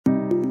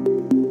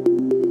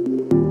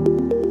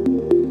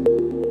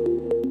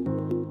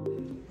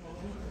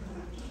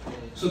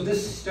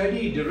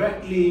study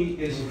directly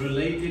is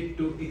related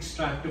to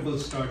extractable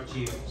starch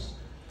yields.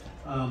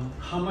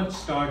 How much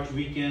starch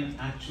we can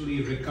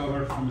actually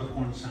recover from the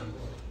corn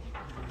sample.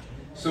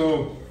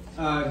 So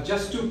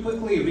just to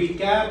quickly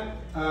recap,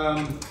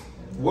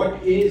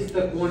 what is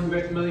the corn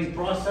wet milling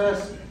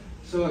process?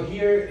 So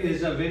here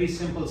is a very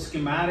simple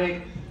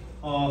schematic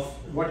of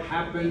what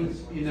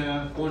happens in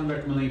a corn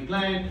wet milling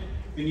plant.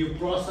 When you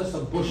process a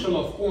bushel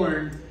of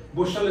corn,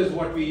 bushel is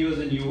what we use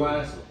in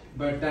US,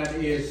 but that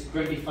is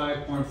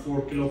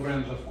 25.4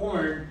 kilograms of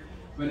corn.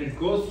 When it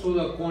goes through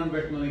the corn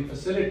wet milling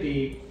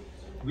facility,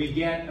 we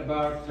get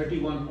about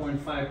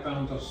 31.5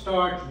 pounds of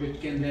starch,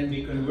 which can then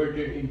be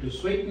converted into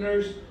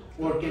sweeteners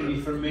or can be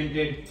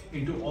fermented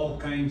into all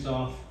kinds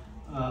of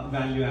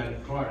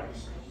value-added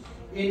products.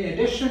 In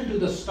addition to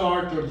the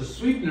starch or the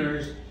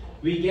sweeteners,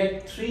 we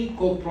get three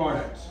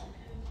co-products.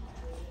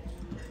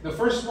 The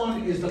first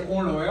one is the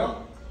corn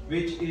oil,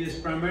 which is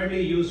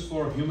primarily used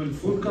for human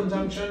food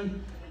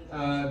consumption.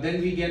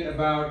 Then we get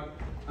about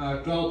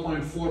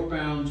 12.4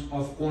 pounds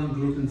of corn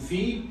gluten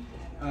feed.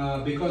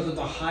 Because of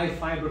the high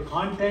fiber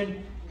content,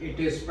 it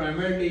is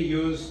primarily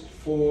used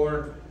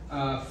for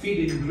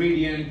feed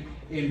ingredient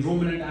in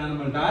ruminant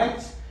animal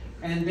diets.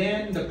 And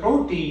then the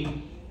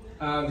protein,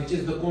 which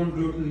is the corn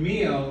gluten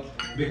meal,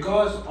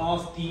 because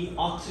of the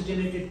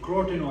oxygenated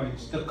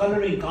carotenoids, the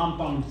coloring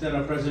compounds that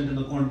are present in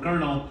the corn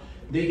kernel,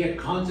 they get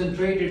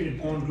concentrated in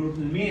corn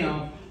gluten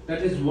meal.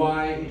 That is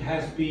why it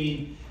has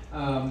been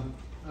an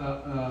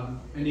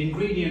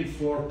ingredient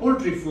for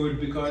poultry food,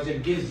 because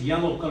it gives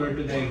yellow color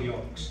to the egg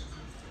yolks.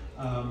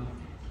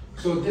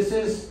 So this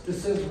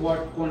is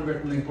what corn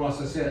wet milling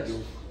process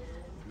is.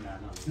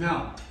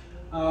 Now,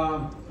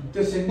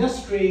 this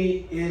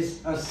industry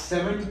is a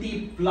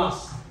 $70+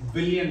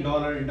 billion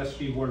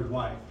industry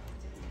worldwide.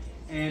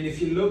 And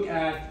if you look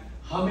at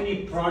how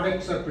many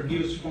products are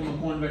produced from a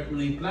corn wet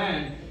milling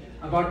plant,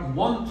 about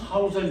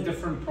 1,000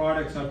 different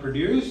products are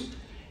produced,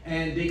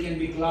 and they can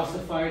be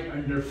classified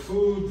under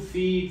food,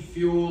 feed,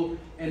 fuel,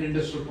 and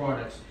industrial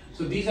products.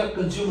 So these are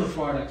consumer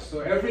products. So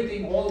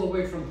everything all the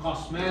way from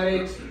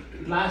cosmetics,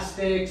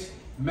 plastics,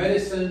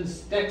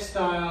 medicines,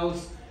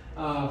 textiles,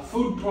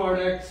 food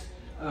products,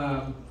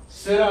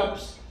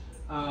 syrups,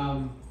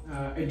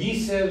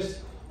 adhesives,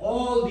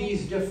 all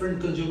these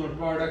different consumer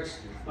products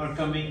are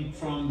coming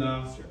from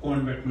the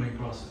corn wet milling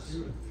process.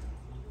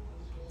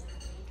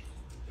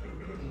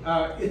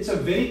 It's a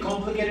very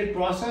complicated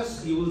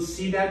process. You will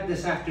see that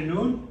this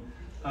afternoon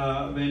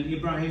when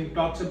Ibrahim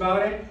talks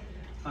about it.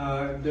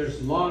 There's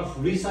a lot of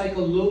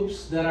recycle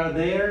loops that are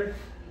there,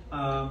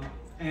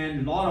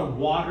 and a lot of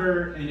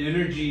water and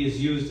energy is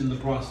used in the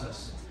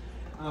process.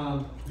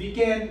 We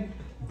can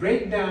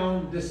break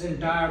down this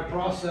entire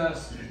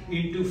process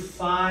into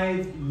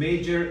 5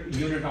 major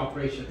unit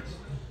operations.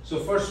 So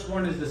first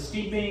one is the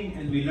steeping,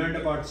 and we learned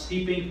about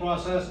steeping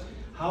process,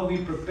 how we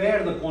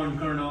prepare the corn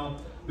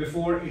kernel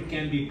before it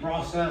can be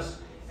processed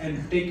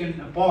and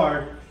taken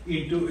apart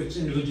into its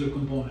individual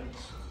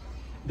components.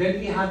 Then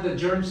we have the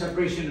germ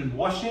separation and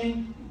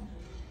washing,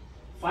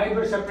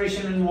 fiber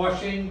separation and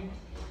washing,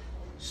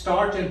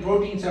 starch and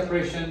protein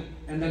separation,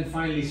 and then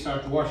finally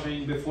starch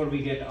washing before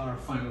we get our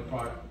final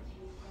product.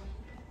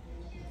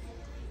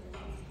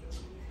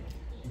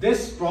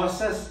 This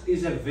process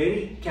is a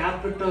very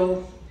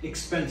capital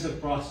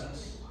expensive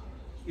process.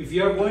 If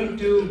you're going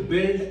to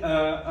build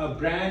a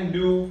brand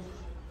new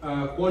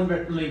corn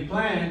wet milling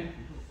plant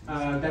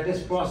that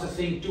is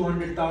processing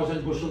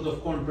 200,000 bushels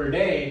of corn per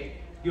day,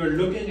 you're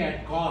looking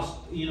at cost,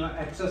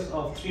 excess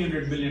of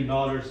 $300 million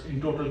in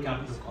total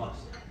capital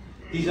cost.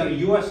 These are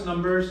US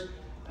numbers,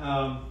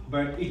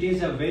 but it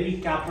is a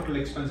very capital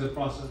expensive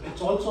process.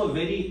 It's also a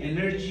very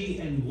energy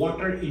and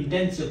water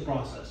intensive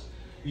process.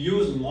 We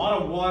use a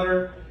lot of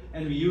water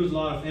and we use a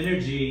lot of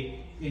energy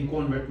in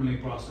corn wet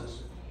milling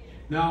process.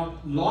 Now,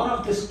 a lot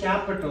of this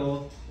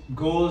capital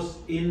goes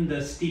in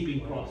the steeping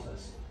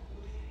process.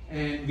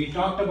 And we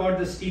talked about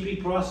the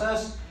steeping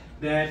process,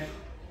 that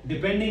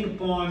depending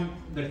upon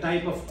the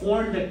type of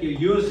corn that you're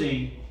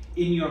using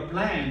in your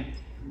plant,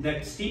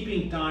 that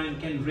steeping time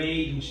can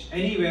range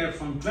anywhere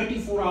from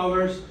 24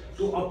 hours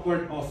to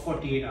upward of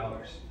 48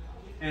 hours.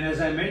 And as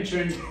I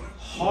mentioned,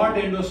 hard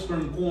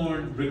endosperm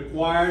corn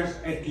requires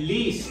at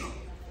least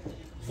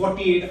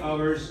 48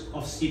 hours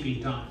of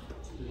steeping time.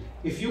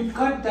 If you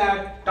cut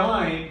that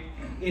time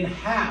in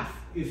half,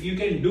 if you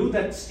can do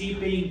that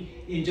steeping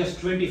in just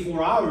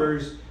 24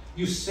 hours,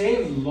 you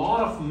save a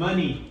lot of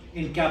money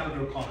in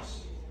capital costs.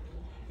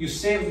 You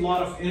save a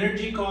lot of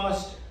energy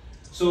cost,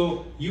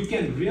 so you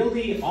can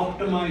really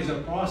optimize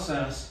a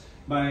process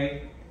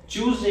by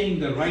choosing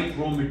the right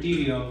raw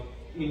material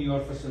in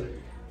your facility.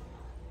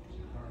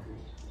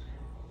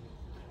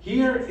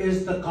 Here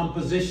is the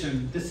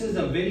composition. This is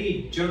a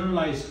very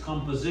generalized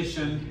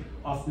composition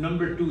of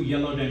number 2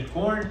 yellow dent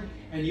corn,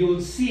 and you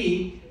will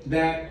see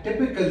that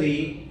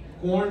typically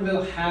corn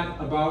will have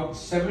about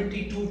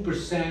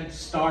 72%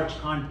 starch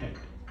content.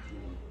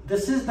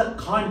 This is the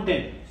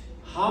content,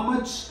 how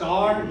much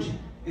starch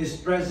is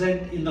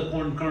present in the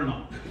corn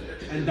kernel,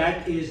 and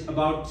that is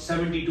about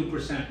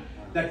 72%.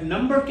 that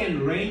number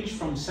can range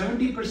from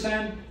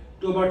 70%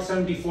 to about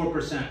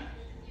 74%.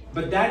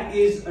 But that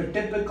is a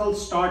typical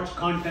starch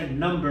content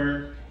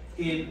number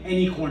in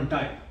any corn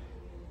type.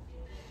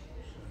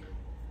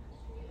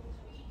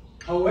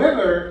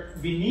 However,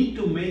 we need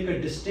to make a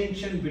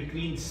distinction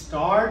between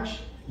starch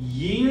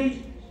yield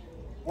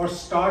or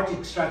starch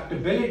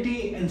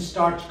extractability and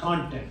starch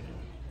content.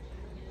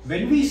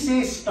 When we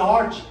say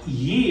starch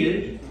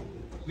yield,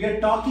 we are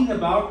talking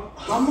about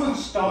how much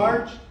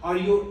starch are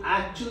you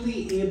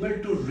actually able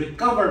to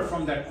recover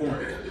from that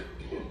corn.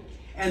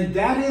 And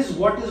that is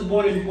what is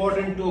more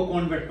important to a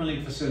corn wet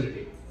milling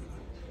facility.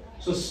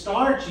 So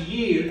starch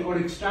yield or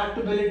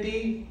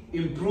extractability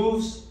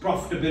improves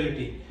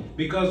profitability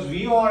because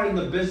we are in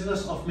the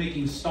business of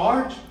making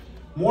starch.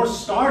 More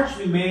starch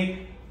we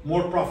make,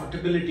 more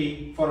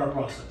profitability for our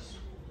process.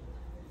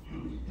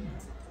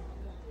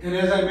 And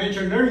as I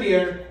mentioned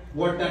earlier,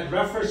 what that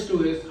refers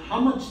to is how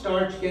much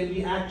starch can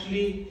we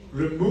actually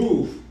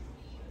remove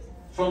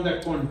from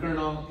that corn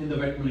kernel in the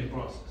wet milling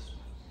process.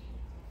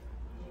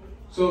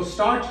 So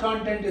starch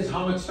content is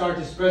how much starch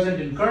is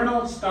present in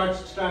kernel. Starch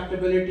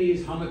extractability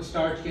is how much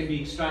starch can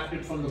be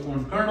extracted from the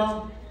corn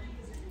kernel.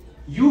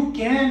 You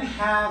can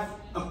have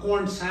a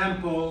corn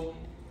sample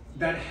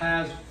that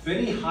has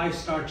very high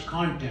starch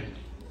content,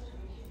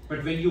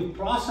 but when you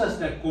process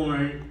that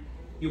corn,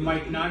 you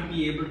might not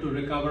be able to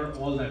recover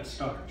all that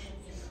starch.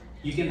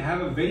 You can have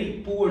a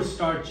very poor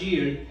starch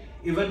yield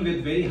even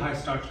with very high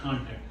starch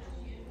content.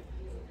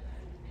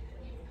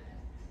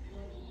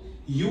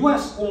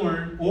 US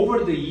corn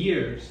over the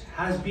years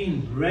has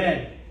been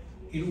bred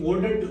in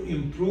order to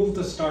improve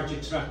the starch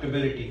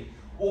extractability.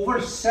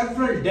 Over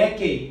several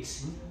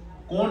decades,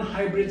 corn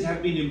hybrids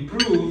have been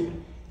improved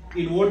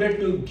in order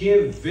to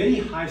give very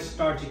high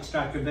starch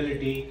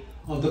extractability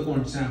of the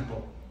corn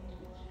sample.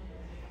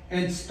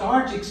 And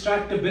starch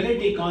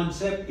extractability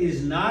concept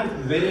is not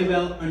very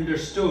well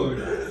understood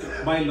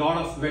by a lot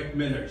of wet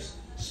millers,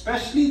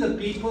 especially the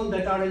people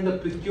that are in the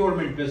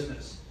procurement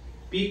business.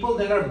 People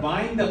that are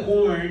buying the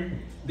corn,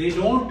 they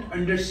don't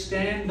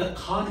understand the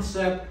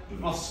concept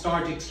of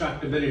starch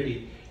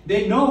extractability.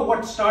 They know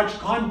what starch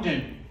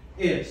content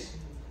is,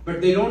 but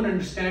they don't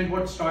understand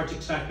what starch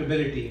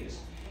extractability is.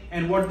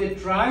 And what they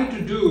try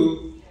to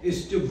do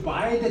is to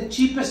buy the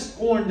cheapest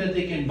corn that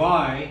they can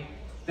buy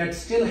that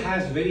still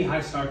has very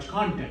high starch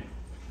content.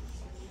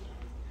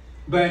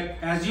 But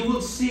as you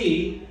will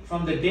see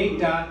from the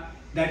data,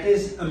 that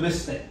is a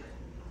mistake.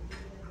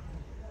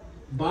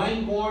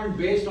 Buying corn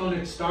based on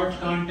its starch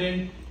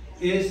content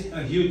is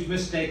a huge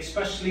mistake,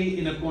 especially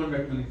in a corn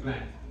wet milling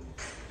plant.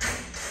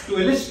 To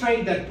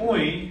illustrate that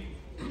point,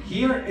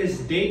 here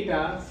is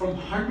data from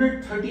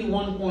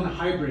 131 corn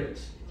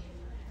hybrids.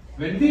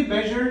 When we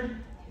measured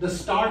the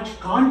starch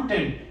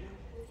content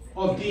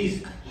of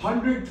these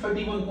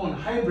 131 corn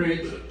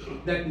hybrids,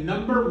 that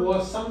number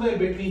was somewhere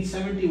between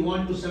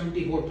 71 to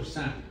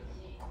 74%.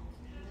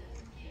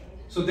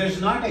 So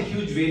there's not a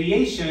huge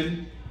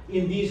variation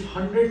in these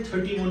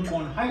 131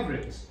 corn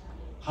hybrids.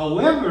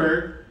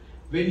 However,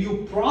 when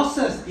you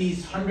process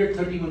these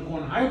 131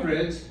 corn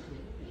hybrids,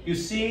 you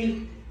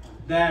see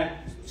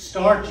that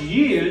starch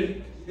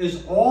yield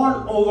is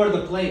all over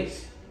the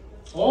place.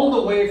 All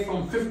the way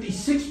from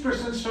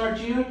 56% starch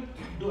yield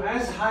to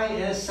as high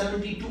as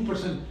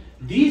 72%.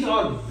 These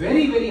are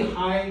very, very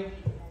high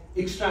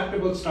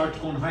extractable starch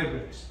corn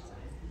hybrids.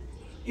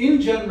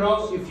 In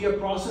general, if you're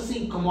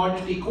processing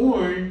commodity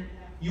corn,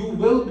 you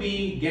will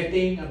be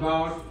getting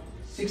about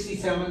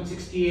 67,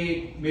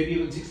 68, maybe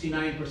even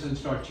 69%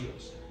 starch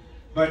yields.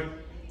 But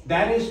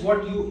that is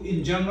what you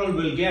in general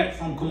will get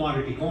from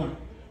commodity corn.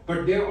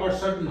 But there are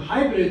certain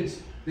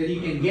hybrids that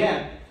you can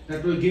get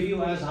that will give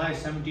you as high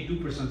as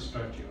 72%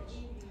 starch yields.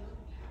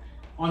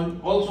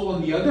 Also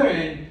on the other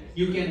end,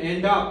 you can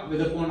end up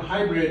with a corn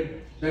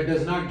hybrid that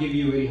does not give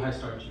you very high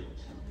starch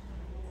yields.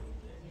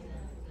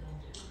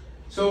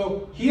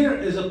 So here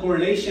is a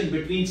correlation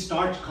between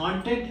starch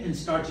content and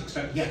starch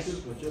extract.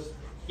 Yes.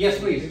 Yes,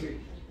 please.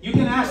 You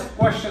can ask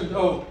questions.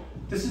 Oh,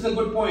 this is a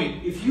good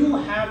point. If you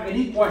have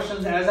any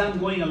questions as I'm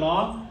going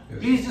along,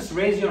 please just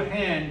raise your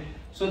hand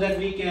so that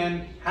we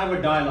can have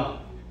a dialogue.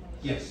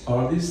 Yes.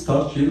 Are these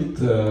starch yield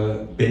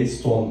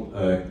based on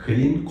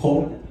clean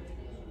corn?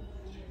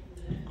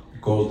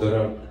 Because there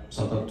are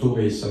sometimes two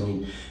ways. I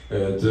mean,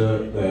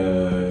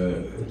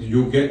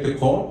 you get the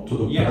corn to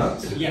the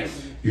plant.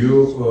 Yes.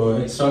 You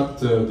extract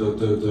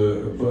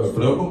the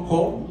broken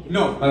corn.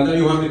 No. And then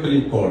you have the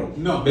clean corn.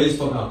 No. Based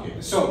on okay.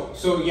 So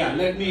yeah,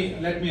 let me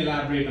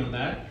elaborate on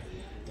that.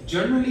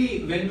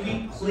 Generally, when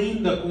we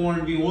clean the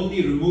corn, we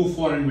only remove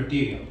foreign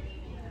material.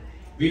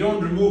 We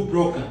don't remove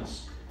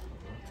brokens.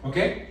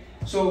 Okay?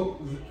 So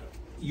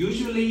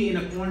usually in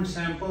a corn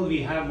sample,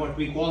 we have what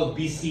we call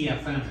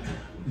BCFM,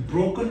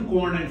 broken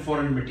corn and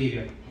foreign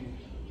material.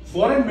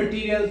 Foreign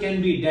material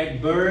can be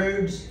dead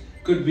birds,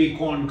 could be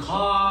corn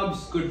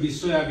cobs, could be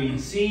soybean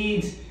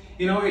seeds.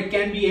 You know, it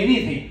can be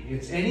anything.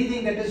 It's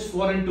anything that is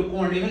foreign to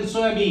corn, even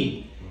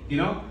soybean. You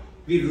know,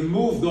 we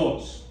remove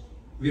those.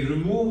 We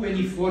remove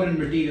any foreign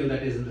material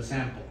that is in the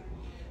sample.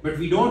 But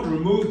we don't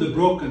remove the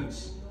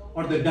brokens.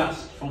 or the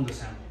dust from the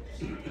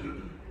samples.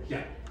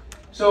 Yeah.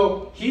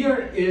 So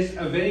here is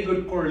a very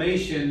good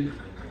correlation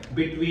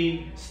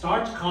between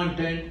starch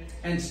content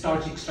and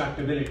starch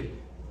extractability.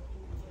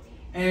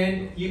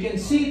 And you can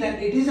see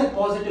that it is a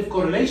positive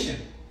correlation.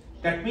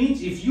 That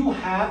means if you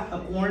have a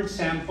corn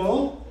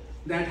sample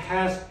that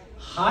has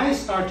high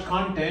starch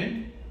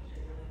content,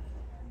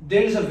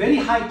 there is a very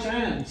high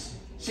chance,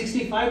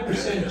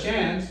 65%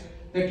 chance,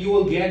 that you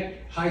will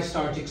get high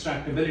starch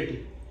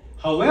extractability.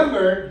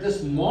 However,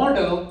 this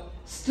model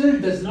still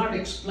does not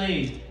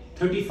explain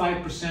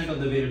 35% of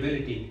the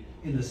variability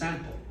in the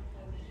sample.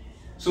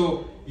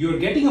 So you're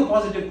getting a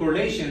positive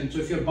correlation. So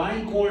if you're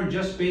buying corn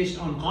just based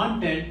on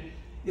content,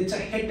 it's a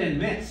hit and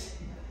miss.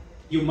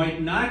 You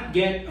might not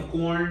get a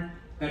corn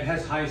that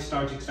has high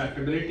starch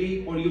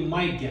extractability, or you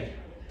might get it.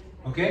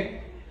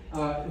 Okay?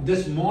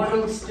 This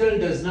model still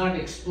does not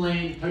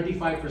explain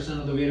 35%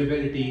 of the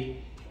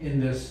variability in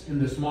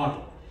this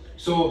model.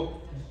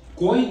 So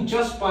going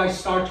just by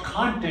starch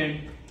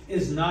content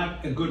is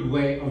not a good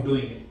way of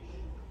doing it.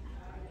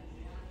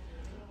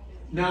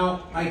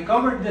 Now, I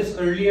covered this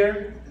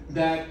earlier,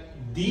 that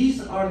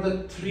these are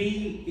the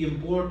three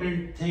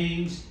important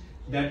things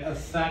that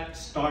affect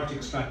starch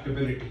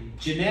extractability.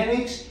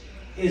 Genetics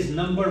is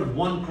number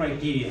one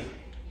criteria.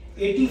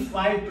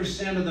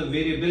 85% of the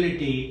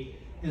variability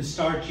in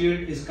starch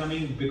yield is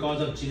coming because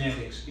of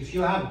genetics. If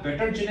you have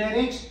better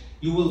genetics,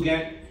 you will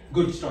get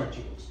good starch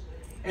yields.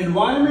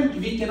 Environment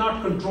we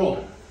cannot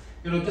control.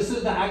 This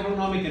is the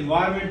agronomic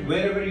environment.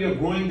 Wherever you're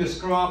growing this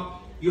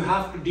crop, you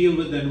have to deal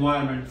with the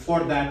environment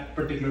for that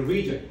particular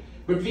region.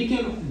 But we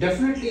can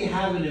definitely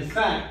have an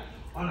effect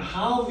on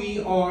how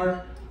we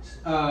are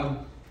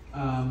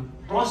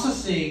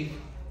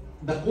processing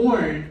the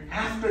corn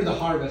after the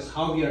harvest,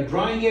 how we are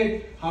drying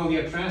it, how we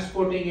are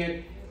transporting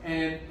it,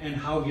 and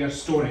how we are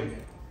storing it.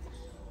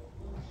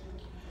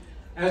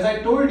 As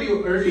I told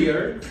you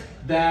earlier,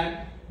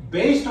 that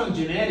based on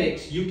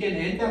genetics, you can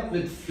end up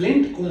with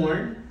flint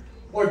corn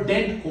or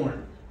dent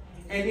corn.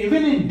 And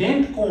even in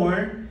dent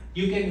corn,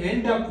 you can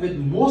end up with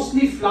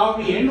mostly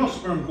flowery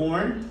endosperm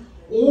corn,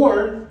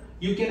 or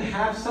you can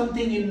have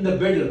something in the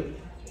middle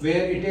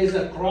where it is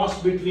a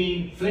cross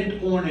between flint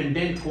corn and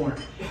dent corn.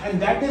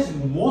 And that is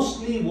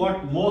mostly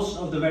what most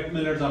of the wet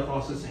millers are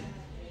processing.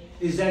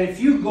 Is that if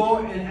you go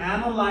and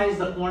analyze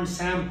the corn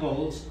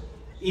samples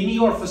in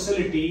your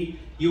facility,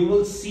 you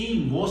will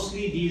see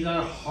mostly these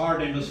are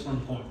hard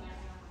endosperm corn.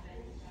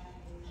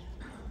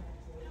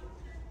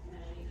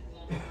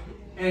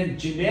 And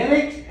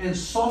generic and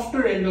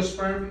softer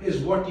endosperm is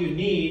what you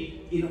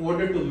need in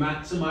order to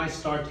maximize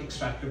starch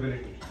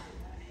extractability.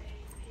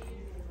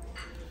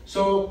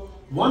 So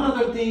one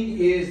other thing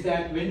is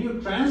that when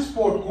you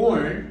transport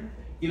corn,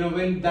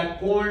 when that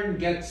corn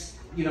gets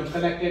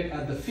collected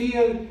at the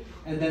field,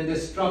 and then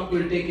this truck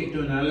will take it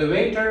to an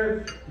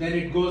elevator, then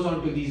it goes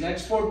on to these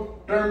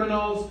export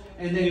terminals,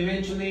 and then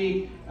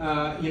eventually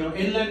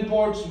inland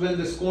ports when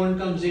this corn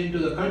comes into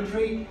the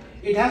country.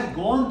 It has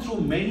gone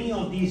through many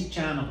of these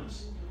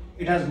channels.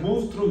 It has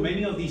moved through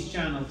many of these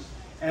channels.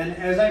 And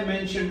as I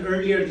mentioned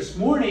earlier this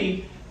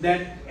morning,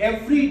 that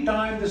every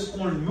time this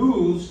corn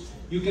moves,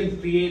 you can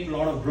create a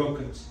lot of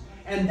brokens.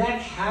 And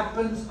that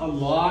happens a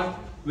lot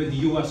with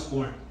US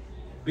corn.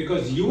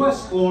 Because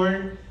US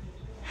corn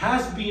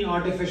has been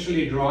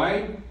artificially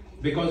dried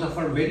because of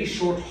our very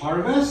short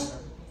harvest.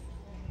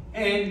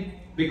 And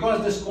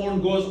because this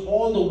corn goes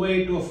all the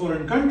way to a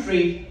foreign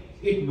country,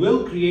 it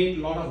will create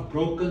a lot of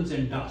brokens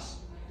and dust.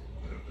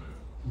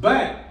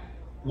 But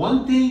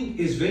one thing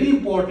is very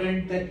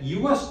important, that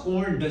US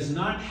corn does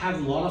not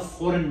have a lot of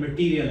foreign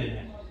material in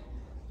it.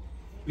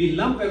 We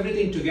lump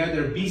everything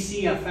together,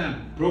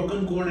 BCFM,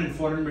 broken corn and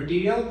foreign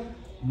material.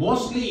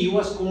 Mostly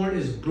US corn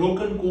is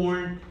broken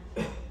corn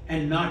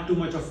and not too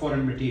much of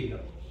foreign material.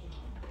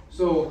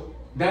 So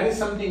that is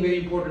something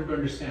very important to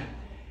understand.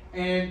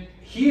 And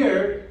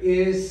here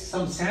is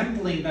some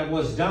sampling that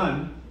was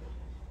done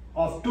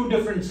of two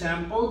different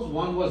samples.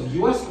 One was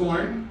US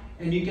corn,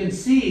 and you can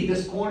see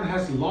this corn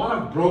has a lot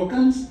of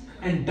brokens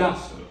and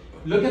dust.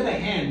 Look at the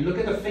hand, look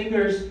at the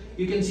fingers,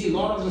 you can see a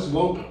lot of this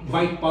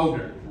white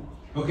powder.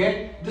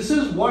 Okay, this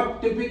is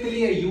what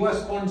typically a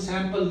US corn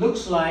sample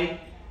looks like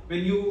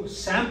when you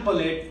sample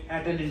it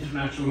at an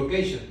international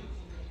location.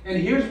 And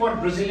here's what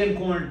Brazilian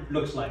corn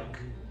looks like.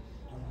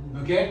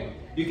 Okay,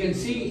 you can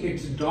see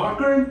it's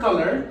darker in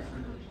color,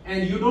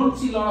 and you don't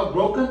see a lot of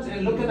brokens,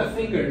 and look at the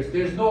fingers,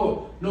 there's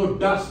no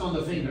dust on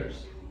the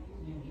fingers.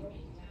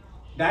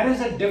 That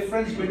is a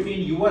difference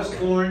between US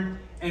corn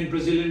and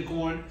Brazilian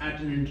corn at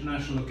an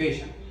international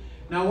location.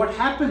 Now what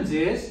happens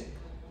is,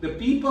 the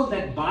people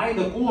that buy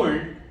the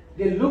corn,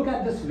 they look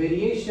at this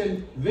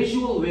variation,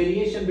 visual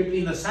variation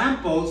between the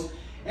samples,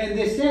 and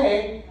they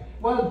say,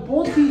 well,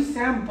 both these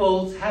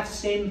samples have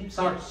same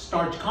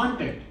starch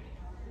content.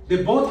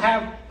 They both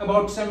have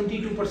about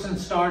 72%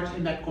 starch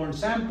in that corn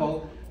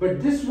sample,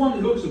 but this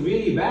one looks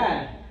really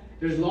bad.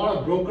 There's a lot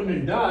of broken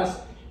and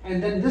dust,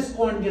 and then this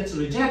corn gets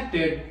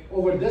rejected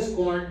over this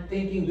corn,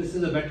 thinking this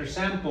is a better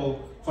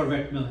sample for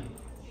wet milling.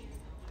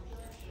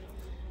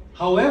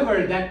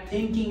 However, that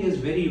thinking is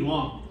very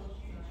wrong.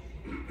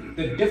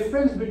 The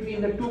difference between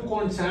the two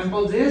corn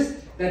samples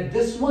is that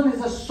this one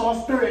is a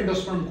softer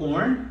endosperm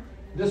corn.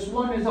 This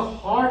one is a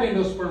hard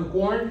endosperm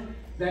corn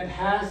that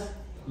has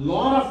a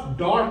lot of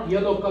dark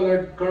yellow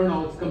colored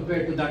kernels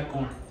compared to that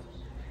corn.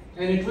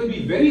 And it will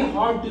be very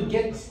hard to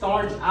get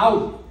starch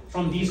out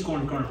from these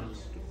corn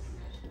kernels.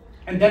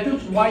 And that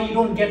is why you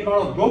don't get a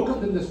lot of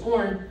brocans in this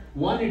corn.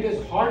 One, it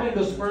is hard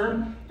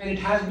endosperm and it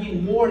has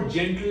been more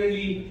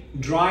gently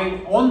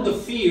dried on the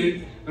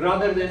field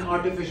rather than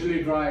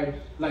artificially dried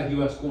like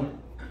US corn.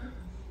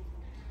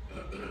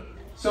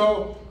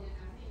 So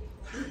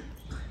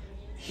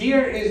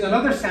here is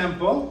another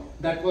sample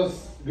that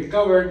was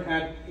recovered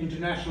at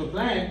International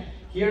Plant.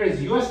 Here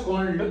is US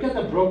corn. Look at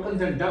the brocans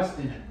and dust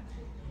in it.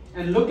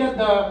 And look at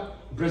the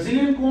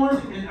Brazilian corn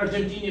and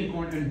Argentinian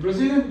corn. And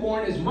Brazilian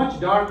corn is much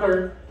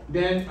darker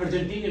than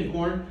Argentinian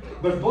corn,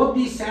 but both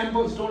these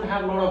samples don't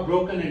have a lot of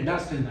broken and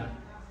dust in them.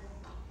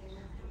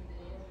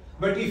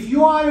 But if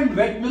you are in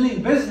wet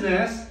milling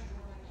business,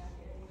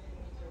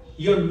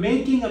 you're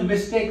making a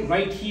mistake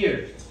right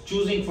here,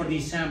 choosing for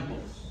these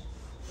samples.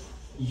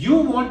 You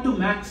want to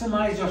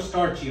maximize your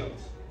starch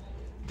yields.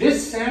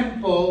 This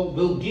sample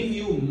will give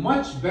you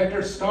much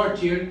better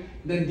starch yield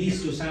than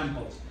these two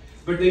samples.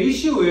 But the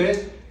issue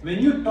is, when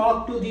you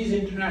talk to these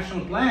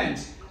international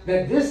plants,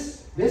 that this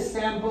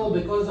sample,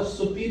 because of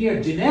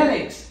superior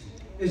genetics,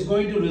 is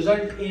going to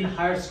result in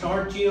higher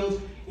starch yields,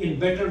 in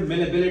better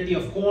millability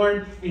of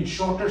corn, in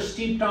shorter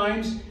steep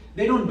times.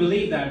 They don't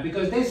believe that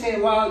because they say,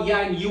 well,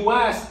 yeah, in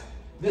US,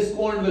 this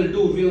corn will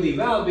do really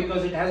well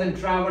because it hasn't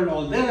traveled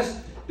all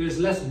this. There's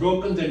less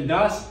brocans and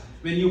dust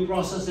when you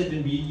process it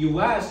in the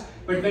US.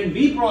 But when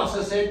we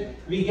process it,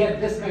 we get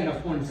this kind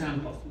of corn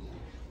sample.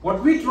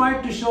 What we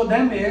tried to show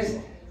them is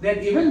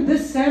that even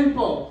this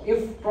sample,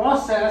 if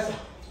processed,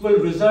 will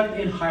result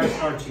in higher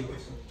starch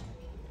yields.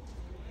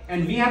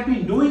 And we have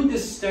been doing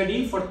this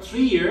study for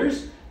 3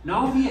 years.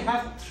 Now we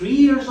have 3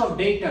 years of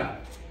data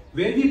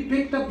where we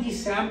picked up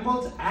these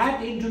samples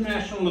at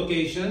international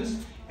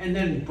locations and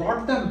then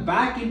brought them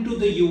back into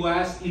the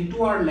US,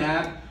 into our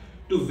lab,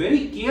 to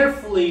very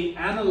carefully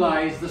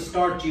analyze the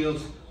starch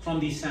yields from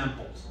these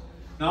samples.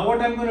 Now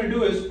what I'm going to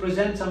do is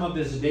present some of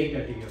this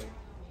data to you.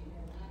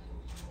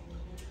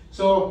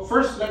 So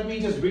first, let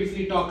me just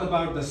briefly talk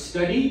about the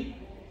study.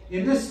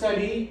 In this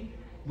study,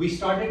 we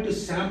started to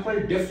sample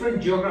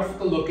different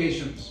geographical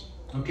locations.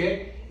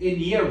 Okay. In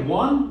year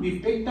 1, we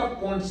picked up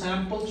corn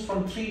samples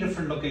from 3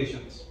 different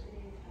locations,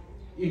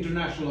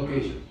 international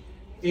locations.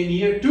 In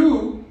year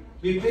 2,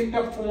 we picked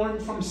up corn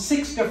from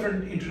 6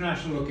 different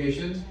international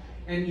locations.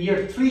 And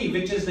year 3,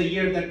 which is the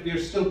year that we are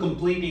still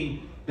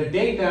completing the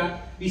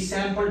data, we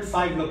sampled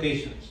 5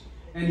 locations.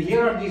 And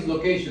here are these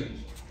locations.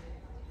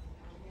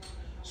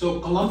 So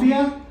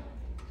Colombia,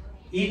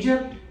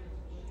 Egypt,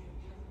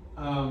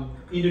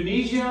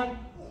 Indonesia,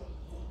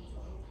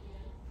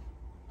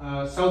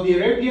 Saudi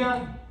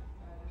Arabia,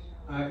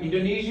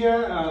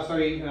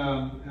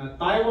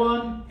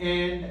 Taiwan,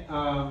 and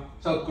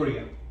South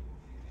Korea.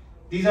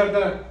 These are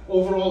the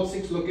overall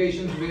 6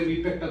 locations where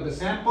we picked up the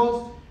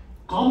samples.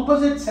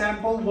 Composite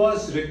sample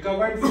was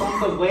recovered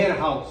from the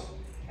warehouse.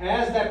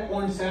 As that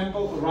corn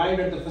sample arrived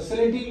at the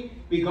facility,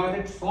 we got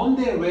it from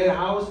their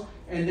warehouse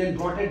and then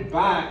brought it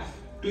back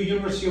to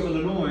University of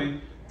Illinois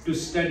to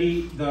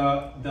study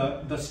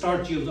the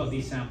starch yields of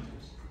these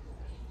samples.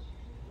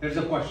 There's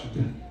a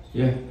question.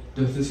 Yeah,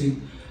 Dr.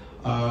 Singh,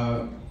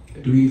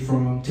 we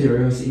from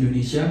Tereos,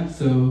 Indonesia.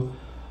 So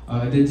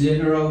the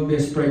general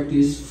best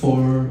practice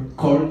for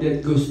corn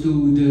that goes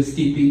to the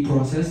steeping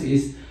process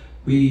is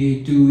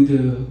we do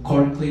the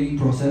corn cleaning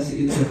process.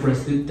 It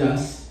separates the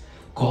dust,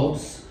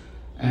 cobs,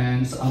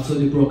 and also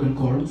the broken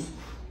corns.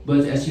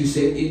 But as you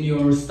said, in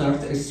your starch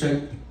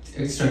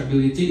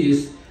extractability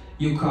is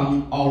you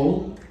count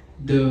all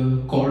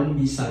the corn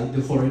beside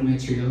the foreign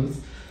materials.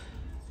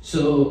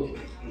 So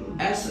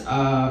as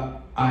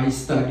I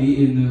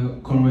study in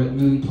the corn wet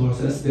milling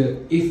process,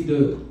 that if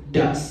the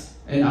dust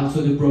and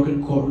also the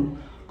broken corn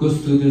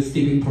goes to the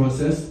steeping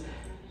process,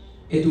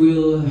 it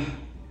will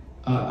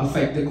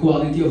affect the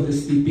quality of the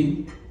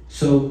steeping.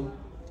 So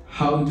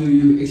how do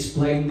you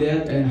explain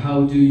that, and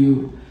how do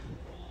you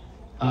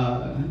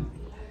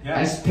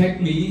expect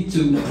me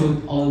to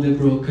put all the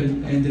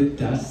broken and the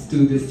dust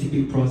to the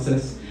steeping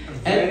process?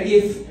 And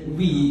if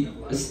we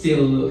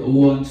still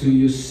want to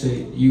use,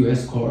 say,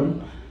 US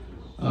corn,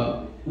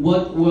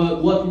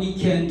 what we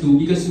can do,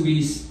 because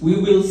we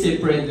will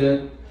separate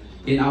that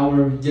in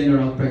our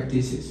general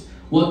practices,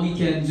 what we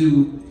can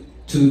do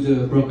to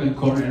the broken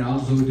corn and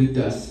also the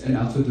dust and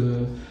also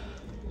the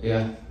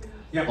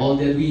all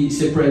that we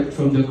separate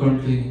from the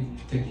corn cleaning.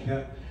 Thank you.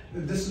 Yeah.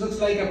 This looks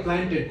like a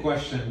planted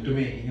question to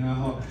me, you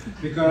know,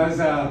 because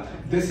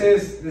this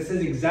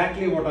is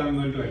exactly what I'm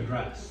going to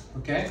address.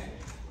 Okay,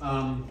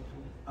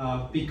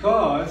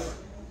 because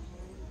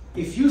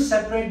if you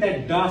separate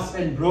that dust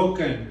and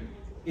broken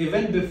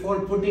even before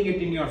putting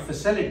it in your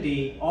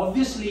facility,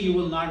 obviously you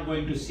will not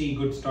going to see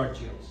good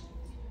starch yields,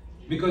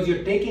 because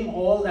you're taking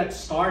all that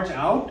starch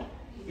out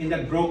in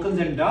that brokens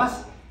and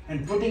dust,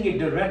 and putting it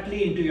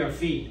directly into your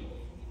feed.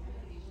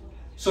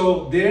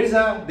 So there is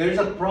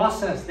a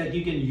process that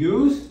you can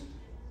use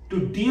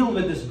to deal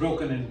with this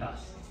broken and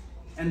dust.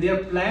 And there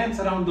are plants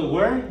around the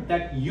world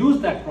that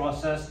use that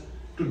process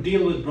to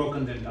deal with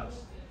broken and dust.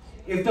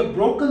 If the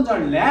brokens are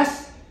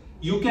less,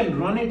 you can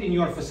run it in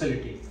your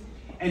facility.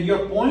 And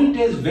your point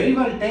is very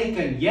well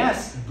taken.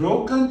 Yes,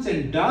 brokens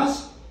and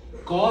dust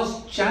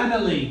cause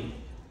channeling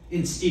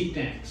in steep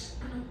tanks.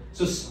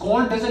 So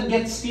corn doesn't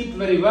get steeped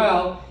very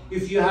well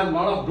if you have a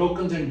lot of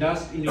brokens and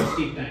dust in your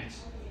steep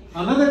tanks.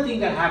 Another thing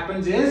that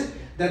happens is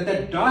that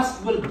the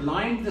dust will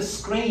blind the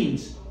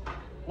screens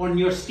on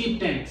your steep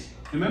tanks.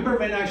 Remember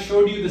when I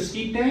showed you the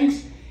steep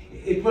tanks?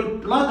 It will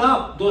plug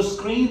up those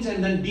screens,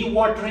 and then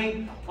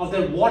dewatering of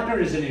the water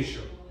is an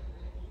issue.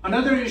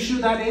 Another issue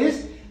that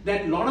is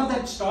that a lot of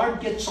that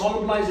starch gets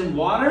solubilized in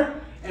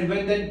water, and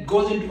when that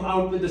goes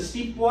out with the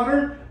steep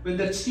water, when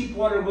that steep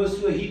water goes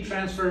to a heat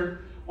transfer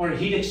or a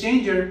heat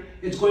exchanger,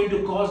 it's going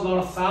to cause a lot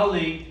of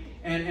fouling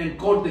and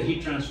coat the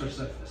heat transfer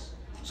surface.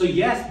 So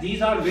yes,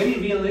 these are very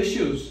real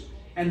issues,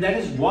 and that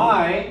is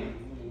why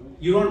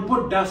you don't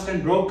put dust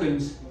and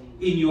brokens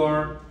in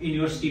your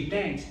steep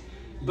tanks.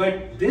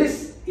 But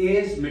this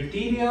is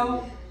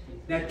material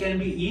that can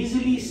be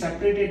easily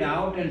separated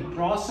out and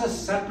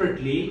processed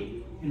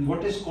separately in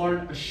what is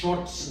called a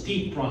short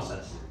steep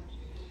process,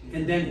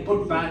 and then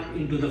put back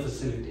into the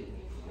facility.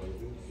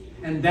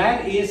 And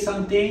that is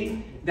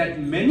something that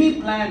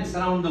many plants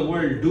around the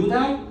world do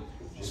that,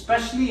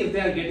 especially if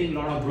they are getting a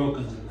lot of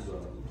brokens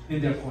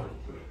in their corn.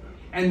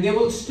 And they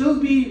will still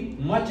be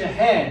much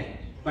ahead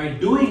by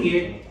doing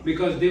it,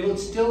 because they will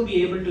still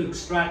be able to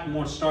extract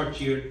more starch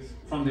here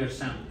from their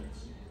samples.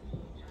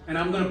 And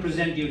I'm going to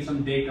present you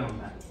some data on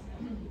that.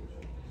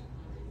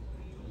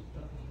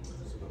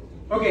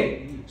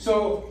 Okay,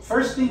 so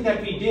first thing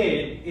that we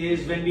did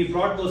is when we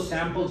brought those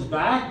samples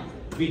back,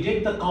 we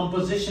did the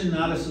composition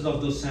analysis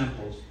of those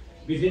samples.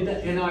 We did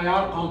the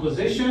NIR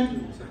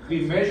composition,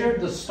 we measured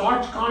the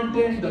starch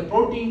content, the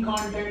protein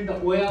content, the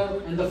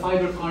oil, and the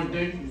fiber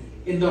content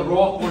in the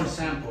raw corn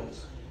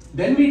samples.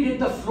 Then we did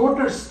the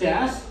floaters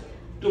test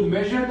to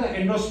measure the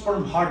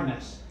endosperm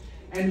hardness.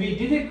 And we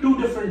did it two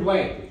different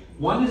ways.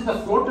 One is the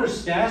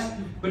floaters test,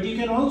 but you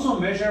can also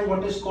measure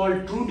what is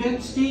called true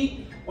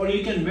density, or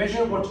you can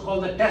measure what's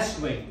called the test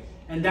weight.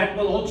 And that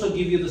will also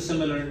give you the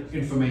similar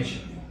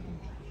information.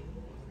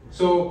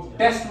 So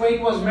test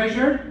weight was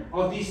measured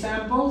of these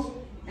samples,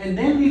 and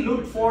then we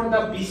looked for the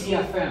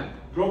BCFM,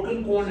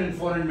 broken corn and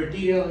foreign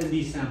material, in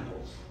these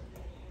samples.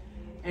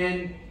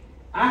 And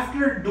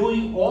after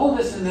doing all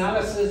this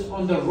analysis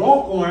on the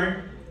raw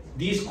corn,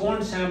 these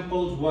corn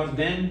samples were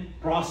then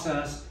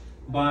processed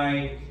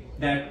by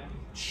that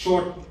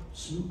short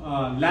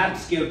lab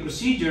scale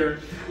procedure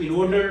in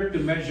order to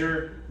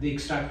measure the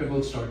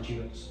extractable starch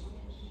yields.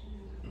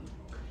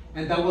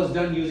 And that was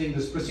done using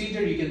this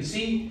procedure. You can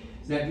see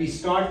that we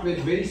start with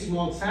very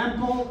small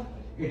sample.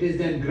 It is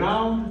then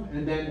ground,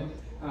 and then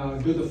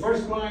do the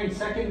first grind,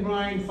 second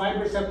grind,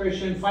 fiber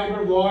separation,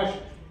 fiber wash,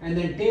 and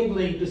then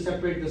tabling to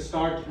separate the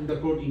starch and the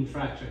protein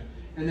fraction.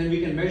 And then we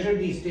can measure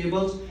these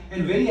tables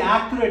and very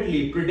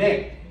accurately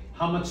predict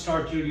how much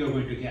starch yield you're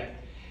going to get.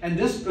 And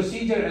this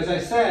procedure, as I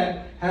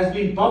said, has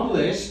been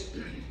published.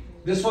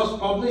 This was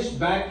published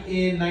back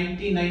in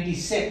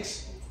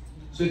 1996.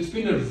 So it's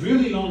been a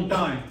really long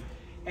time.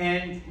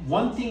 And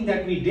one thing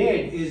that we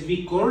did is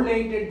we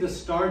correlated the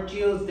starch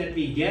yields that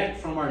we get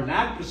from our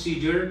lab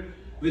procedure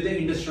with the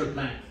industrial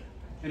plant.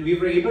 And we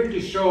were able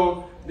to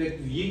show that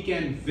we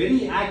can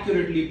very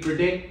accurately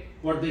predict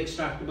what the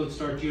extractable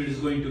starch yield is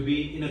going to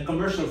be in a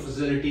commercial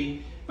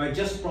facility by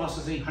just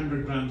processing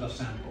 100 grams of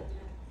sample.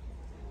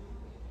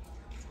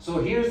 So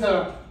here's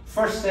the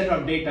first set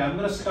of data. I'm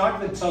going to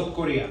start with South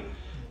Korea.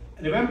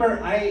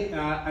 Remember,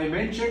 I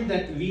mentioned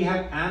that we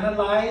have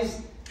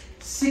analyzed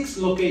 6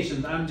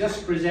 locations. I'm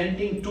just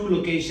presenting 2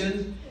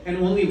 locations and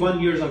only 1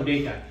 year of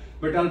data.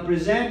 But I'll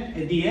present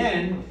at the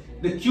end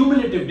the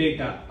cumulative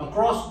data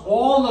across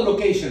all the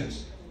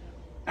locations.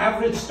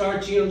 Average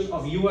starch yields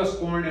of US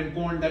corn and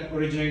corn that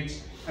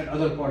originates at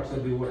other parts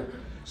of the world.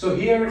 So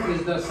here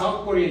is the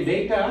South Korean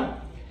data,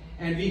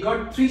 and we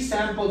got 3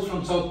 samples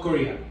from South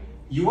Korea.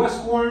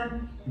 US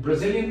corn,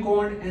 Brazilian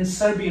corn, and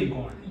Serbian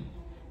corn.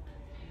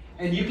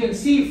 And you can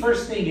see,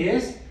 first thing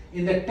is,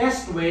 in the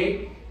test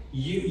weight,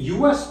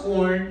 US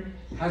corn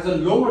has a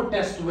lower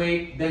test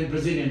weight than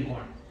Brazilian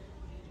corn.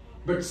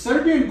 But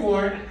Serbian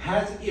corn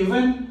has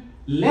even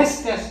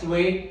less test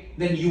weight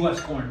than US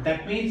corn.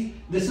 That means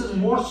this is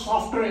more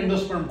softer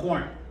endosperm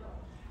corn.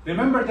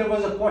 Remember, there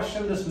was a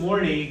question this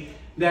morning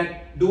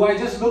that, do I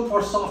just look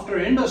for softer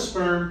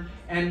endosperm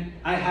and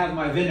I have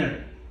my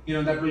winner,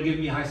 that will give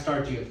me high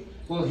starch yield?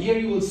 Well, here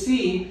you will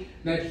see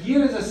that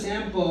here is a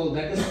sample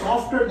that is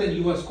softer than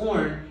US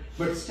corn,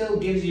 but still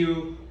gives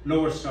you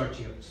lower starch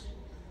yields.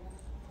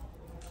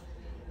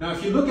 Now,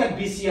 if you look at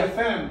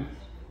BCFM,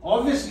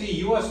 obviously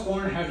US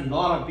corn had a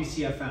lot of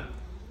BCFM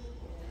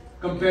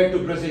compared to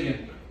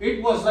Brazilian.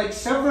 It was like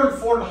several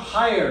fold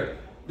higher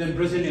than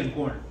Brazilian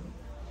corn.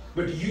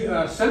 But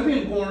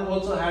Serbian corn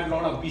also had a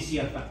lot of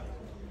BCFM.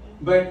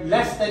 but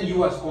less than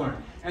US corn.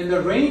 And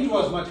the range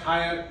was much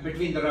higher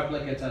between the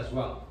replicates as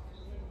well.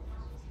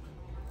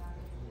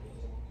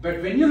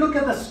 But when you look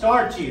at the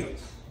starch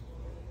yields,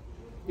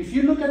 if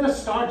you look at the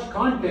starch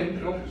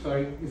content,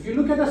 if you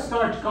look at the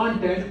starch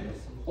content,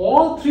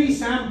 all three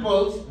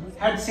samples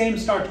had same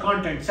starch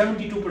content,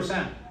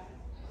 72%.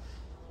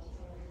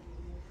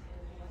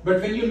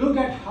 But when you look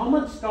at how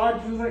much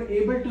starch we were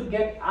able to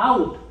get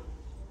out,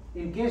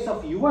 in case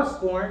of US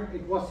corn,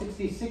 it was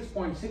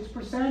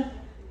 66.6%.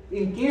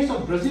 In case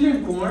of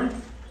Brazilian corn,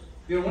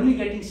 we are only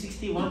getting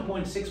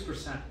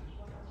 61.6%.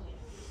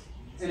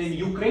 And in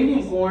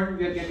Ukrainian corn,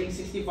 we are getting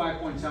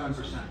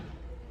 65.7%.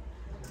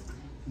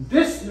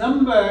 This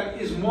number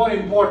is more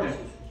important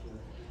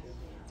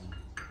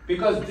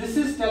because this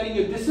is telling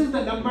you, this is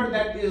the number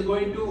that is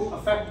going to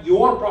affect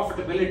your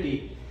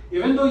profitability.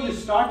 Even though you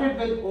started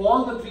with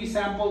all the three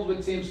samples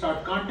with same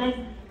starch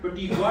content, but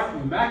you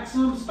got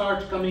maximum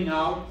starch coming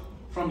out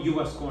from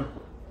US corn.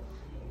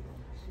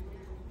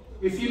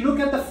 If you look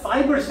at the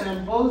fiber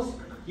samples,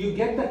 you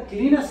get the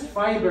cleanest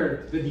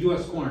fiber with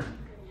US corn,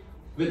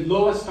 with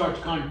lowest starch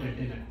content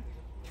in it.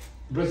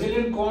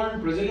 Brazilian corn,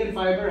 Brazilian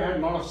fiber had a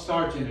lot of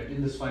starch in it,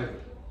 in this fiber.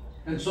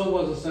 And so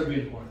was the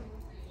Serbian corn.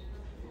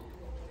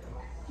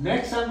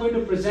 Next, I'm going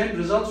to present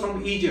results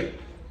from Egypt.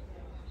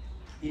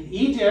 In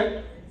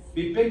Egypt,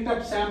 we picked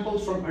up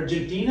samples from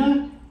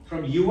Argentina,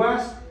 from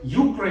US,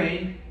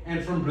 Ukraine,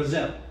 and from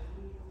Brazil.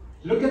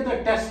 Look at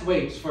the test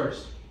weights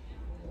first.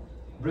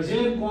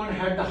 Brazilian corn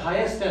had the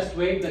highest test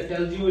weight that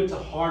tells you it's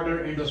a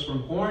harder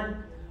endosperm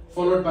corn,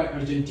 followed by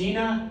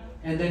Argentina,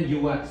 and then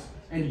US.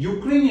 And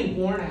Ukrainian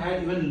corn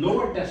had even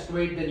lower test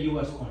weight than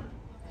US corn.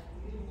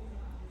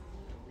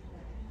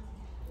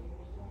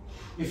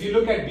 If you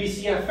look at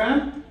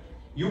BCFM,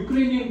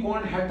 Ukrainian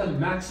corn had the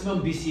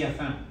maximum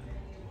BCFM.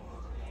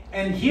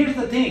 And here's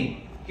the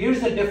thing,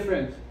 here's the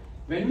difference.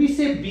 When we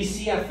say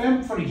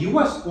BCFM for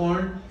US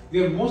corn,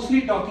 we are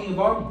mostly talking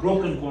about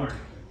broken corn.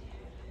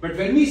 But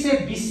when we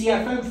say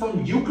BCFM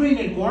from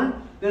Ukrainian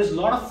corn, there's a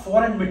lot of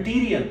foreign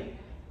material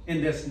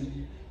in this.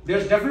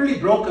 There's definitely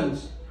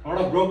brokens, a lot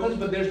of brokens,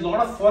 but there's a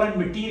lot of foreign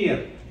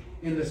material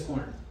in this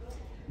corn.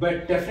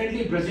 But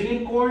definitely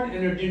Brazilian corn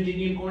and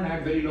Argentinian corn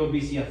have very low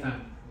BCFM.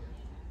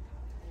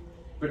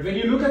 But when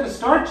you look at the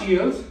starch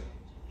yields,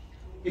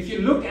 if you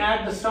look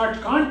at the starch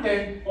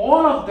content,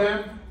 all of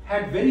them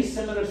had very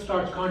similar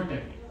starch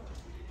content.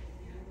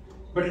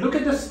 But look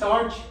at the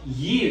starch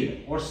yield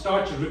or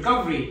starch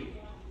recovery,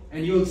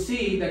 and you'll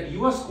see that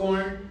US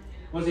corn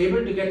was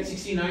able to get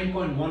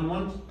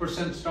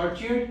 69.11%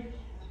 starch yield,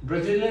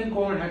 Brazilian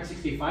corn had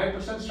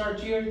 65%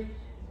 starch yield,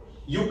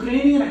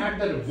 Ukrainian had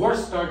the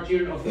worst starch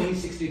yield of only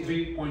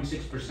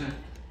 63.6%.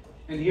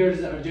 And here's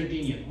the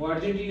Argentinian. Well,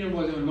 Argentinian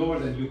was even lower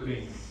than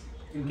Ukrainian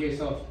in case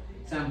of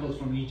samples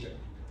from Egypt.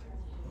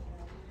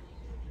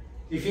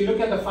 If you look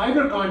at the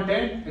fiber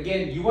content,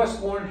 again, US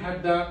corn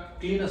had the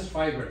cleanest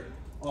fiber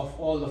of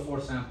all the four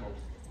samples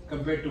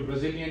compared to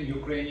Brazilian,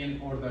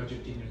 Ukrainian, or the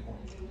Argentinian corn.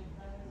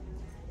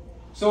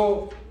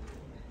 So,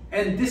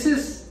 and this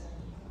is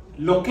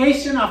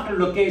location after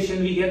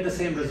location, we get the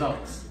same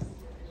results.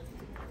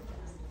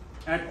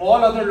 At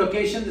all other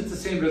locations, it's the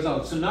same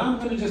results. So now I'm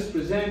going to just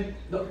present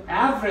the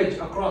average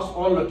across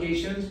all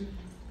locations,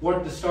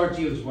 what the starch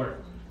yields were.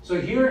 So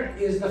here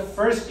is the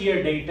first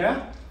year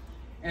data.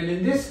 And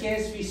in this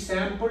case, we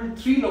sampled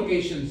 3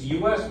 locations,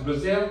 US,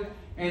 Brazil,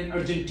 and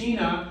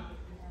Argentina,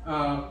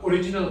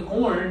 original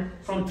corn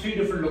from 3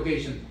 different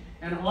locations.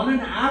 And on an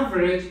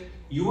average,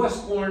 US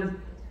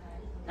corn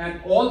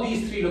at all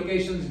these 3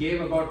 locations gave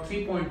about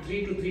 3.3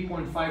 to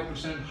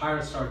 3.5%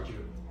 higher starch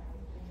yield.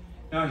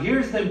 Now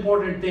here's the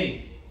important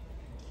thing.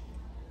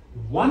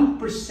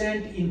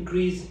 1%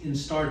 increase in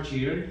starch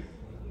yield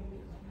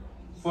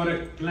for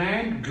a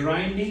plant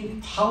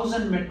grinding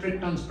 1,000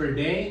 metric tons per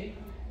day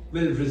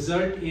will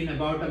result in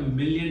about $1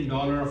 million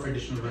of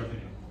additional revenue.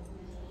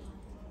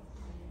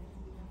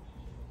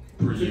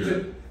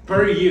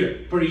 Per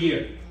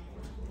year.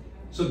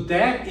 So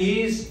that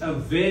is a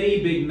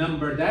very big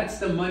number. That's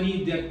the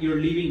money that you're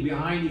leaving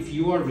behind if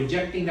you are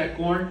rejecting that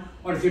corn,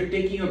 or if you're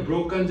taking your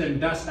brokens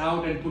and dust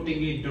out and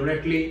putting it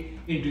directly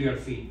into your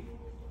feed.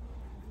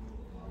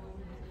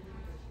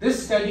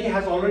 This study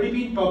has already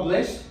been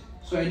published,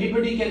 so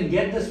anybody can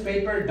get this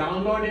paper,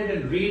 download it,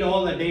 and read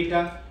all the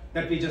data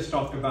that we just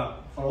talked about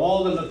for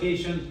all the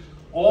locations,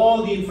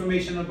 all the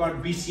information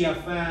about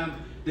BCFM,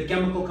 the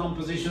chemical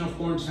composition of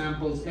corn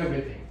samples,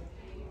 everything.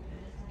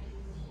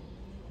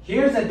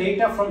 Here's the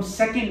data from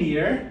second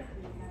year,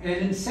 and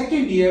in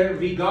second year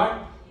we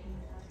got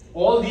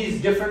all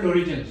these different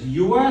origins: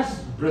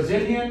 US,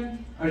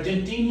 Brazilian,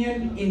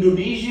 Argentinian,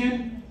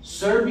 Indonesian,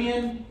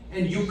 Serbian,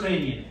 and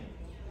Ukrainian.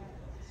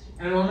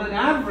 And on an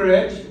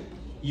average,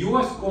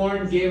 US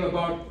corn gave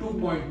about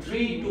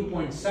 2.3,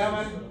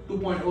 2.7,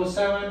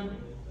 2.07,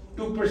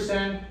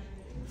 2%,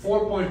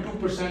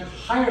 4.2%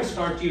 higher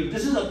starch yield.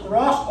 This is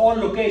across all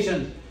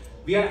locations.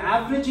 We are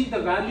averaging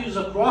the values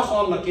across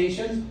all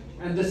locations,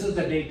 and this is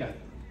the data.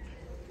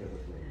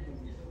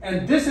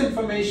 And this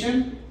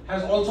information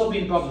has also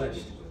been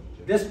published.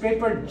 This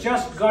paper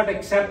just got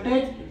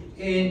accepted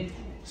in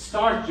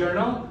Starch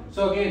journal.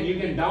 So again, you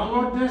can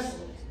download this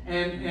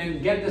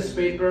and get this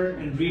paper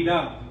and read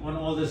up on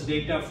all this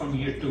data from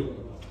year 2.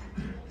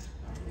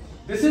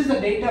 This is the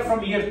data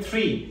from year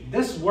 3.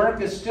 This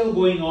work is still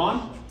going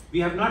on.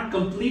 We have not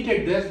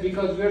completed this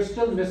because we are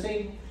still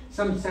missing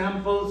some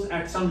samples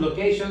at some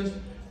locations.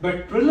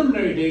 But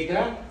preliminary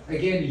data,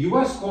 again,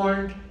 US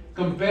corn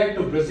compared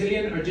to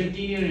Brazilian,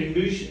 Argentinian, and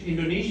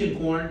Indonesian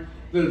corn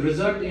will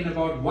result in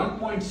about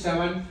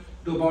 1.7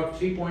 to about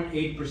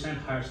 3.8%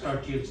 higher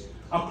starch yields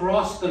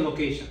across the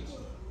locations.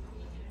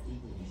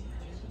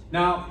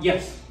 Now,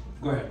 yes,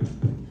 go ahead.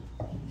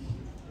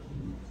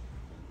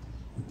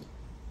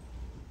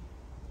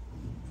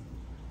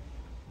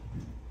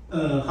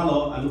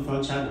 Hello, I'm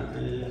from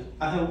China.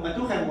 I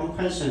do have one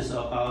question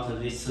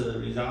about this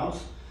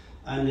result,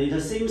 and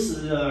it seems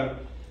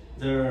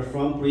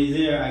from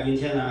Brazil,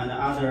 Argentina, and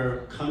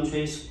other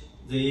countries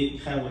they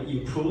have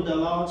improved a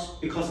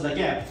lot because the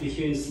gap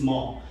between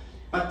small.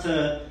 But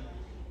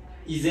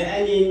is there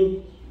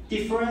any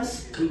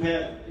difference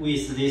compared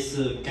with this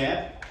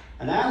gap?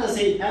 And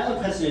other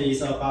question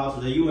is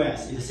about the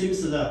US. It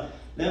seems the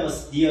level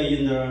still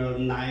in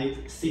the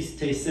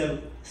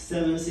 67,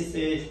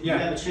 68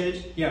 level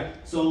change. Yeah.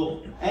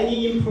 So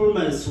any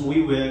improvements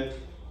we will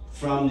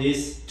from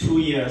these 2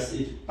 years,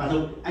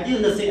 but I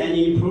didn't see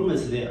any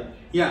improvements there.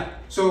 Yeah.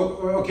 So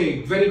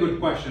okay, very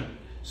good question.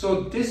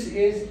 So this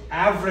is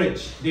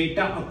average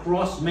data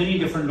across many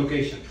different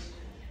locations.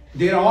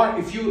 There are,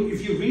 if you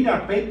read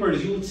our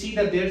papers, you will see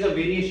that there's a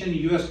variation in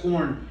US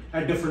corn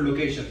at different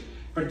locations.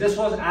 But this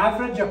was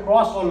average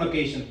across all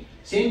locations.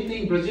 Same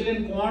thing,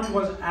 Brazilian corn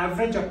was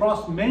average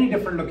across many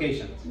different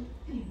locations.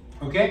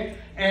 Okay?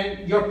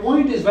 And your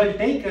point is well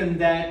taken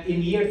that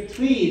in year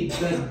 3,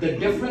 the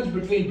difference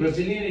between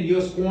Brazilian and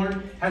US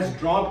corn has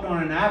dropped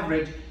on an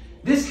average.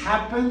 This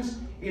happens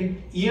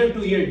in year to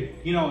year,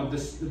 you know,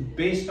 this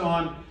based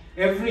on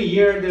every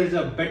year there's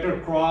a better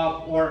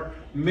crop, or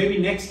maybe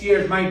next year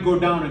it might go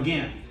down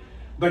again.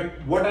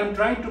 But what I'm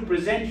trying to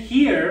present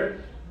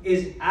here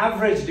is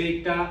average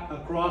data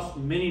across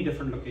many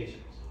different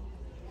locations.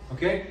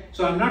 Okay,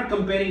 so I'm not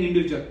comparing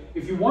individual.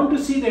 If you want to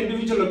see the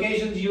individual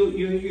locations,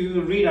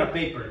 you read our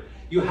paper.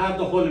 You have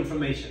the whole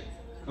information.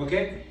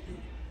 Okay,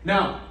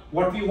 now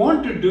what we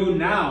want to do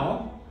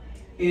now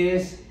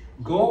is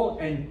go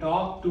and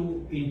talk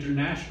to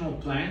international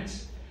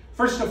plants.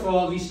 First of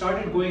all, we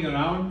started going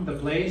around the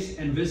place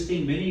and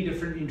visiting many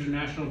different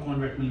international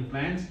corn wet milling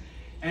plants,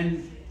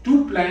 and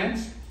 2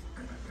 plants,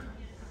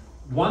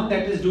 one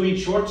that is doing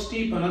short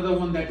steep, another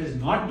one that is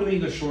not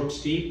doing a short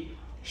steep,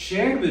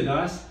 shared with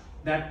us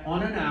that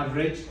on an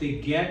average they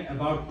get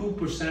about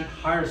 2%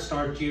 higher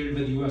starch yield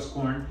with US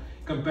corn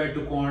compared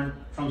to corn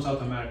from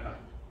South America,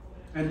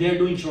 and they're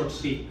doing short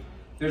steep.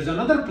 There's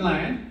another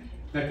plant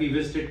that we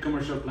visited,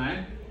 commercial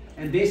plant,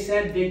 and they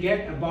said they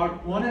get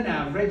about on an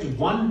average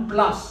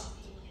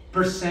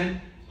 1+%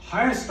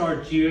 higher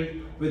starch yield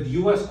with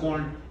US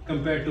corn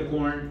compared to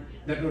corn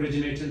that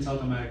originates in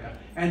South America,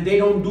 and they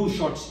don't do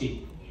short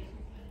steep.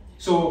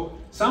 So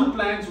some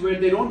plants where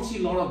they don't see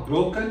a lot of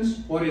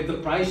brokens, or if the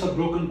price of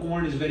broken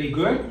corn is very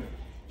good,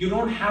 you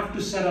don't have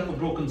to set up a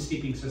broken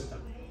steeping system.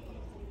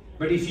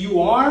 But if you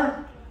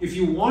want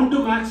to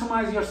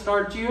maximize your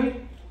starch yield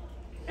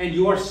and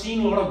you are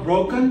seeing a lot of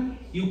broken,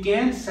 you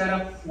can set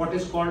up what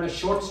is called a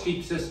short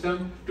steep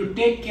system to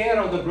take care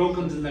of the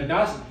brokens in the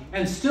dust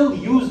and still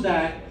use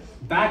that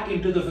back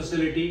into the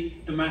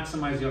facility to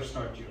maximize your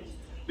starch yield.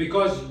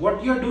 Because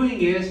what you're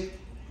doing is,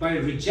 by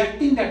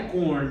rejecting that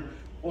corn,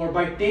 or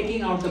by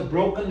taking out the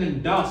broken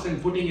and dust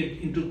and putting it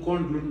into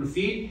corn gluten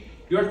feed,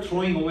 you're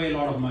throwing away a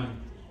lot of money.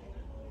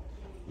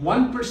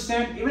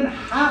 1%, even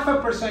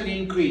 0.5%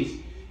 increase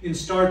in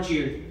starch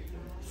yield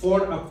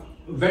for a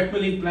wet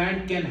milling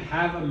plant can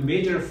have a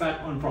major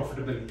effect on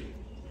profitability.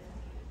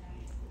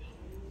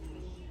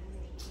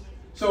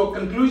 So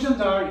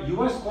conclusions are,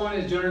 US corn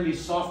is generally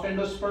soft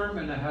endosperm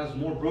and it has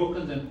more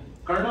broken than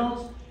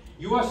kernels.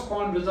 US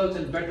corn results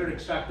in better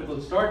extractable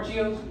starch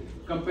yields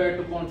compared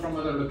to corn from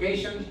other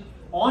locations.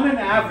 On an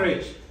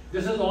average,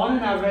 this is on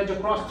an average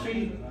across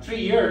three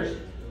years,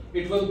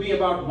 it will be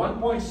about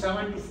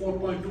 1.7 to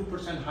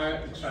 4.2%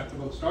 higher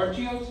extractable starch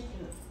yields.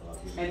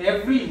 And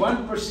every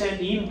 1%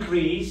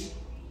 increase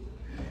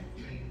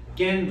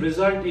can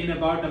result in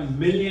about $1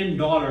 million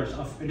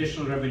of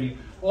additional revenue.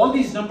 All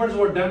these numbers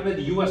were done with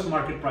US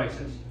market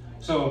prices.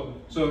 So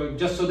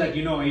just so that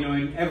you know,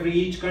 in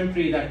each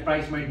country that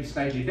price might be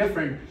slightly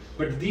different,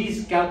 but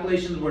these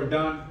calculations were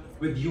done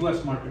with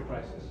US market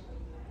prices.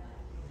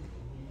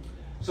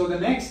 So the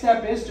next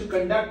step is to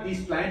conduct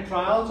these plant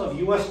trials of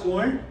US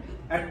corn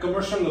at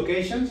commercial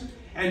locations,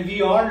 and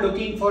we are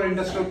looking for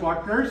industrial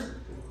partners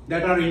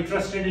that are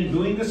interested in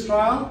doing this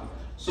trial.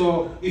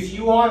 So if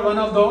you are one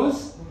of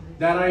those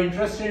that are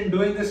interested in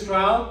doing this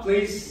trial,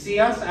 please see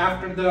us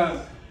after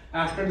the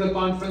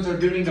conference or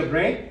during the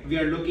break. We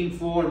are looking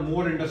for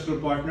more industrial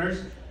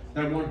partners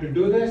that want to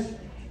do this.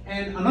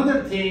 And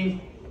another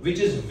thing which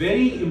is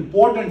very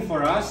important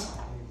for us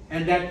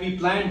and that we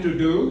plan to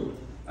do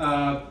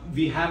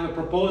we have a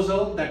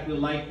proposal that we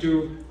like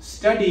to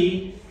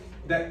study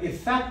the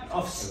effect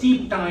of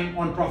steep time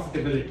on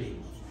profitability.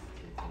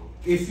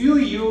 If you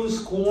use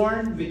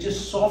corn which is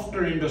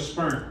softer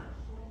endosperm,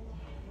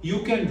 you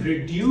can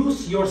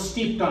reduce your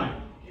steep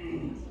time.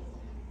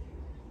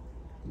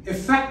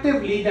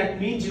 Effectively,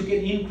 that means you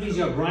can increase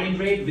your grind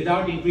rate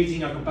without increasing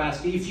your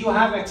capacity. If you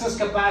have excess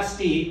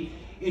capacity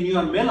in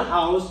your mill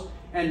house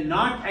and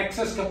not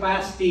excess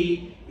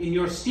capacity in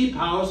your steep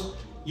house,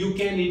 you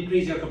can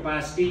increase your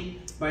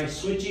capacity by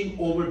switching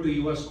over to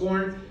US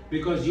corn,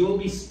 because you'll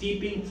be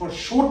steeping for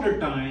shorter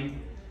time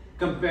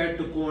compared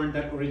to corn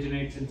that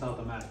originates in South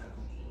America.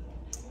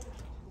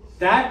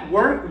 That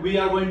work we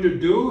are going to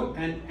do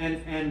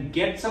and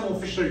get some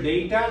official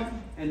data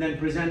and then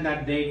present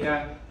that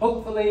data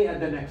hopefully at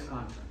the next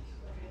conference.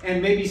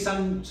 And maybe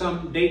some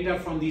data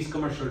from these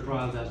commercial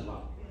trials as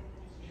well.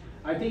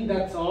 I think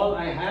that's all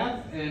I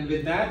have, and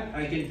with that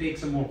I can take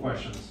some more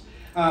questions.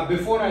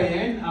 Before I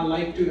end, I'd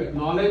like to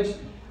acknowledge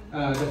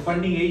the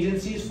funding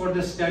agencies for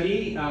the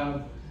study.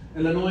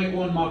 Illinois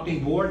Corn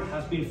Marketing Board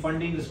has been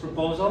funding this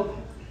proposal.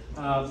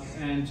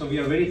 And so we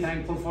are very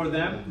thankful for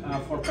them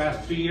for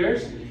past 3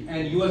 years,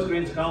 and U.S.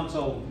 Grains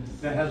Council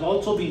that has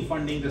also been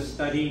funding the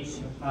study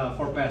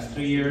for past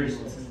 3 years,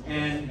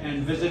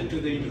 and visit to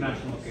the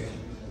international location.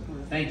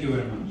 Thank you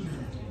very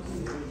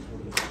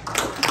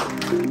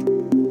much.